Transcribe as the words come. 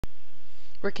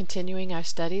We're continuing our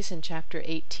studies in Chapter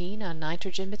 18 on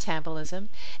nitrogen metabolism,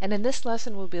 and in this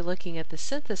lesson we'll be looking at the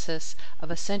synthesis of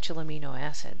essential amino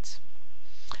acids.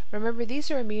 Remember,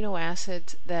 these are amino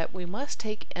acids that we must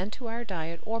take into our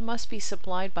diet or must be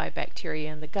supplied by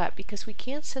bacteria in the gut because we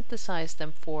can't synthesize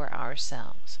them for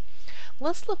ourselves.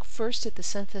 Let's look first at the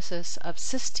synthesis of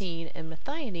cysteine and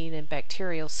methionine in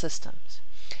bacterial systems.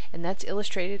 And that's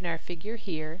illustrated in our figure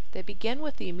here. They begin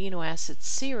with the amino acid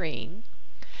serine.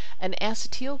 An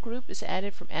acetyl group is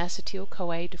added from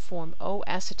acetyl-CoA to form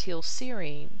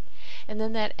O-acetylserine, and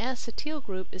then that acetyl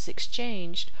group is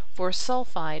exchanged for a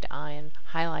sulfide ion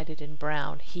highlighted in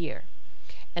brown here,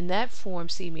 and that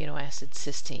forms the amino acid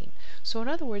cysteine. So in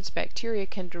other words, bacteria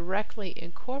can directly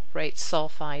incorporate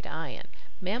sulfide ion.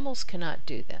 Mammals cannot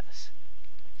do this.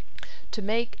 To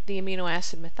make the amino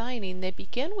acid methionine, they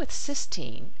begin with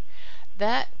cysteine.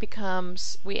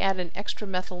 We add an extra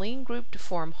methylene group to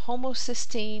form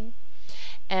homocysteine,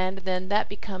 and then that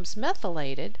becomes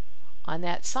methylated on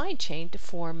that side chain to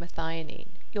form methionine.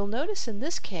 You'll notice in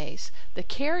this case, the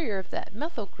carrier of that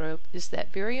methyl group is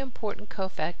that very important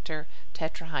cofactor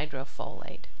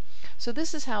tetrahydrofolate. So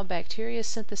this is how bacteria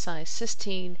synthesize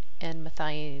cysteine and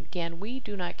methionine. Again, we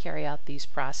do not carry out these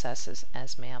processes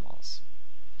as mammals.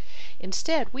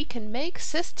 Instead, we can make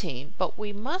cysteine, but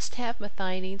we must have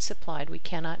methionine supplied. We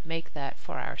cannot make that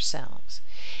for ourselves.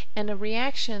 And a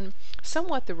reaction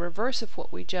somewhat the reverse of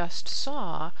what we just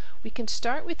saw, we can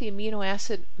start with the amino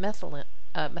acid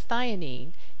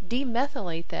methionine,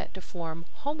 demethylate that to form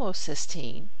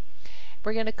homocysteine.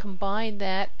 We're going to combine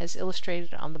that, as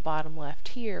illustrated on the bottom left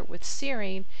here, with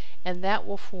serine, and that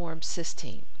will form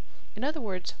cysteine. In other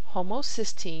words,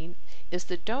 homocysteine is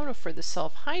the donor for the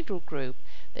sulfhydryl group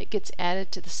that gets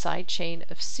added to the side chain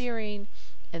of serine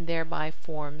and thereby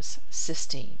forms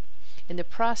cysteine. In the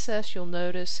process, you'll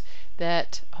notice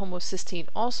that homocysteine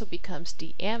also becomes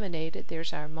deaminated.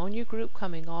 There's our ammonia group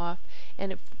coming off,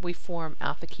 and we form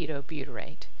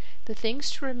alpha-ketobutyrate. The things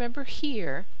to remember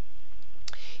here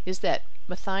is that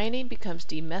methionine becomes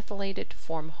demethylated to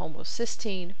form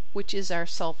homocysteine, which is our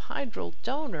sulfhydryl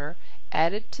donor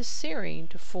added to serine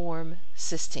to form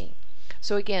cysteine.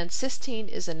 So again, cysteine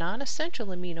is a non-essential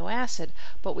amino acid,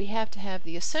 but we have to have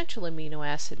the essential amino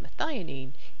acid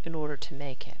methionine in order to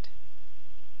make it.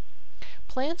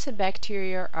 Plants and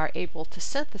bacteria are able to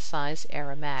synthesize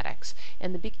aromatics,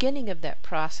 and the beginning of that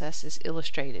process is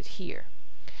illustrated here.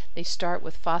 They start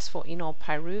with phosphoenol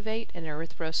pyruvate and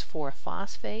erythrose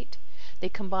 4-phosphate. They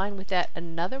combine with that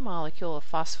another molecule of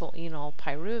phosphoenol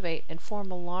pyruvate and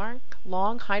form a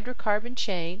long hydrocarbon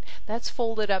chain that's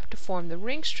folded up to form the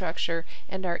ring structure,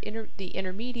 and the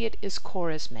intermediate is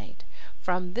chorismate.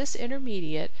 From this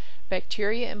intermediate,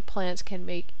 bacteria and plants can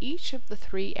make each of the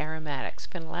three aromatics,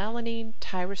 phenylalanine,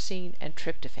 tyrosine, and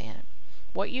tryptophan.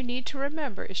 What you need to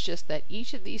remember is just that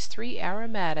each of these three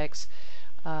aromatics,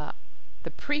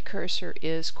 the precursor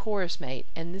is chorismate,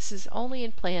 and this is only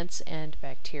in plants and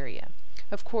bacteria.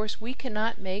 Of course, we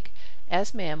cannot make,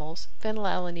 as mammals,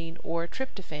 phenylalanine or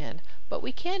tryptophan, but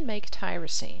we can make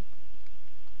tyrosine.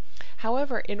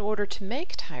 However, in order to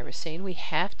make tyrosine, we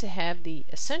have to have the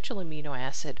essential amino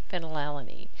acid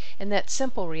phenylalanine, and that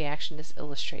simple reaction is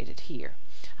illustrated here.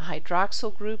 A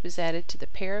hydroxyl group is added to the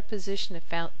para position of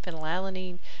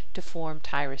phenylalanine to form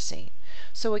tyrosine.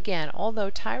 So again,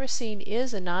 although tyrosine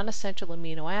is a non-essential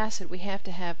amino acid, we have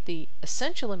to have the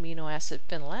essential amino acid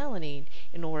phenylalanine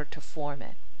in order to form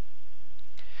it.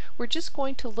 We're just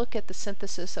going to look at the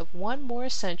synthesis of one more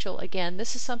essential. Again,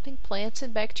 this is something plants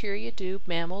and bacteria do,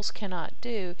 mammals cannot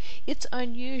do. It's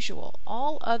unusual.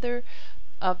 All other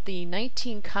of the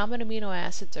 19 common amino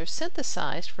acids are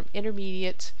synthesized from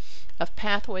intermediates of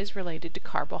pathways related to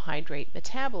carbohydrate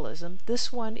metabolism.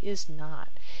 This one is not.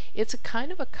 It's a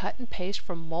kind of a cut and paste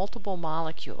from multiple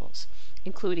molecules,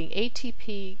 including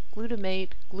ATP, glutamate,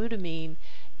 glutamine,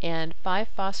 and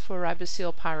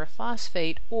 5-phosphoribosyl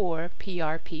pyrophosphate, or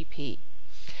PRPP.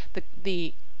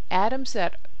 The atoms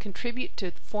that contribute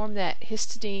to form that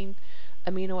histidine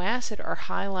amino acid are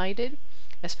highlighted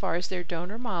as far as their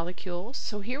donor molecules.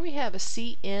 So here we have a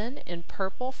CN in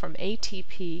purple from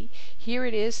ATP. Here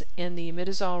it is in the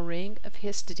imidazole ring of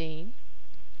histidine.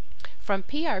 From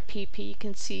PRPP, you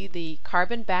can see the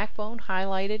carbon backbone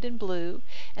highlighted in blue,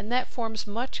 and that forms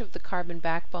much of the carbon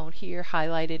backbone here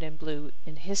highlighted in blue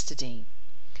in histidine.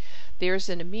 There's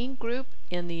an amine group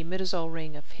in the imidazole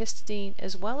ring of histidine,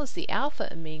 as well as the alpha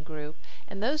amine group,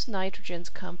 and those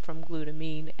nitrogens come from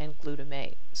glutamine and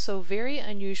glutamate. So very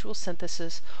unusual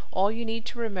synthesis. All you need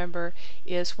to remember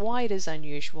is why it is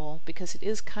unusual, because it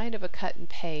is kind of a cut and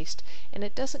paste, and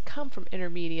it doesn't come from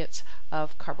intermediates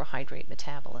of carbohydrate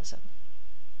metabolism.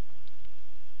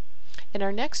 In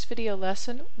our next video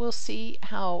lesson, we'll see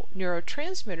how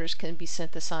neurotransmitters can be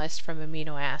synthesized from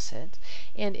amino acids,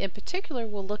 and in particular,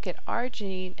 we'll look at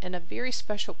arginine and a very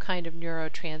special kind of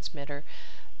neurotransmitter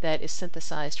that is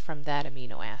synthesized from that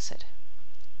amino acid.